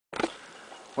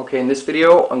Okay, in this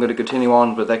video I'm going to continue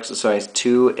on with exercise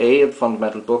 2A of the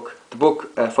fundamental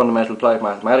book, Fundamental Applied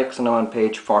Mathematics, and I'm on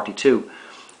page 42.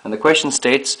 And the question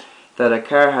states that a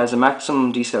car has a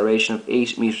maximum deceleration of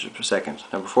 8 meters per second.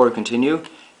 Now before we continue,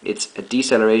 it's a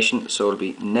deceleration, so it'll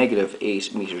be negative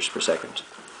 8 meters per second.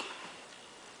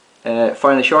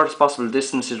 Find the shortest possible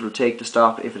distance it will take to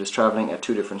stop if it is travelling at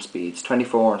two different speeds,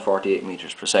 24 and 48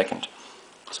 meters per second.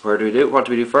 So what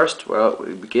do we do first? Well,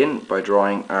 we begin by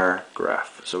drawing our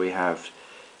graph. So we have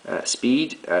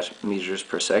speed at meters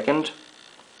per second,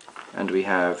 and we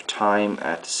have time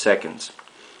at seconds.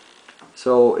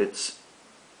 So it's,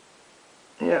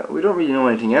 yeah, we don't really know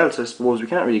anything else. I suppose we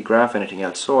can't really graph anything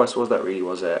else. So I suppose that really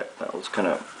was that was kind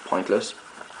of pointless.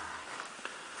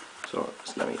 So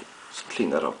let me just clean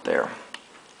that up there.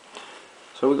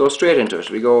 So we go straight into it.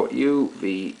 We go U,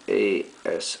 V, A,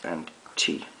 S, and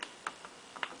T.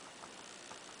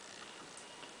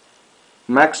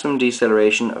 Maximum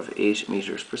deceleration of 8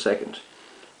 meters per second.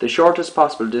 The shortest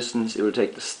possible distance it will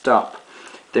take to stop.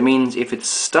 That means if it's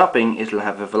stopping, it'll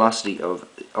have a velocity of,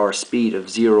 or speed of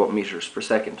 0 meters per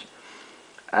second.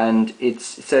 And it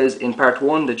says in part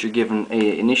 1 that you're given an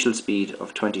initial speed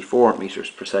of 24 meters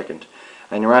per second,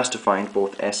 and you're asked to find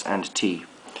both S and T.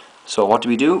 So what do?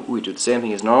 We do the same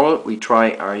thing as normal. We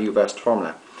try our U-best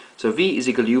formula. So V is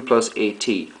equal to U plus AT.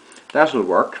 That will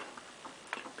work,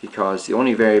 because the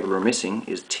only variable we're missing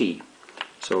is t.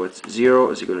 So it's 0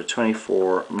 is equal to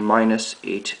 24 minus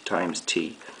 8 times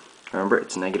t. Remember,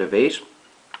 it's negative 8.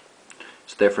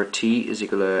 So therefore t is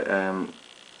equal to,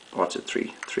 what's it,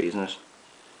 3, isn't it?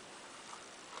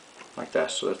 Like that.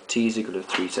 So that t is equal to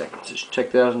 3 seconds. Just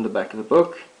check that out in the back of the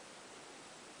book.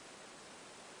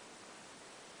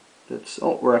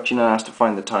 We're actually not asked to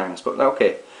find the times, but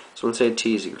okay. So we'll say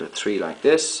t is equal to 3 like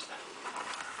this.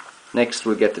 Next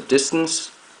we'll get the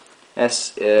distance.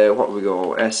 S, what will we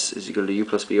go? S is equal to U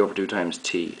plus V over 2 times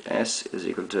T. S is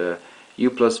equal to U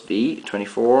plus V,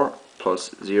 24,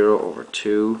 plus 0 over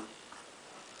 2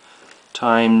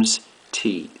 times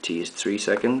T. T is 3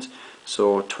 seconds.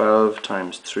 So 12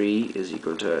 times 3 is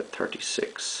equal to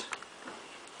 36.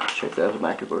 Check that out in the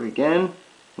back of the book again, and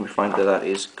we find that that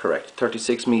is correct.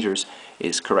 36 meters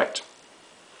is correct.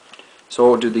 So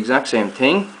we'll do the exact same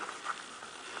thing,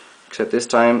 except this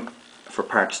time for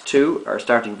part 2, our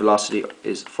starting velocity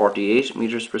is 48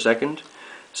 meters per second.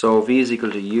 So V is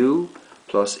equal to U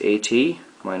plus AT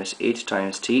minus 8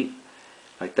 times T,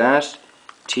 like that.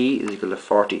 T is equal to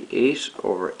 48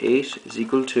 over 8 is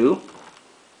equal to,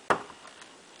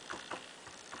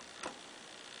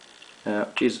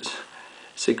 Jesus,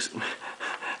 6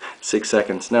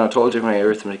 seconds. Now I told you my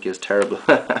arithmetic is terrible.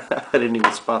 I didn't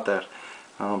even spot that.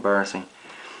 How embarrassing.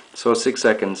 So 6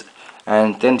 seconds.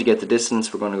 And then to get the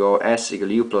distance, we're going to go S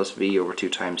equal U plus V over 2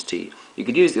 times T. You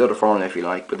could use the other formula if you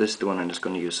like, but this is the one I'm just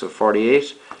going to use. So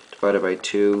 48 divided by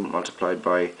 2 multiplied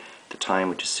by the time,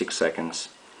 which is 6 seconds.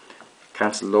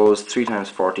 Cancel those. 3 times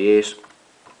 48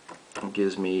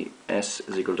 gives me S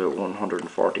is equal to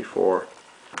 144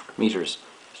 meters.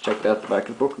 Let's check that at the back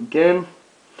of the book again,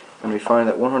 and we find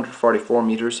that 144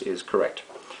 meters is correct.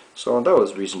 So that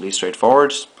was reasonably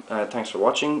straightforward. Thanks for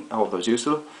watching. I hope that was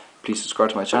useful. Please subscribe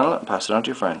to my channel and pass it on to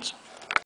your friends.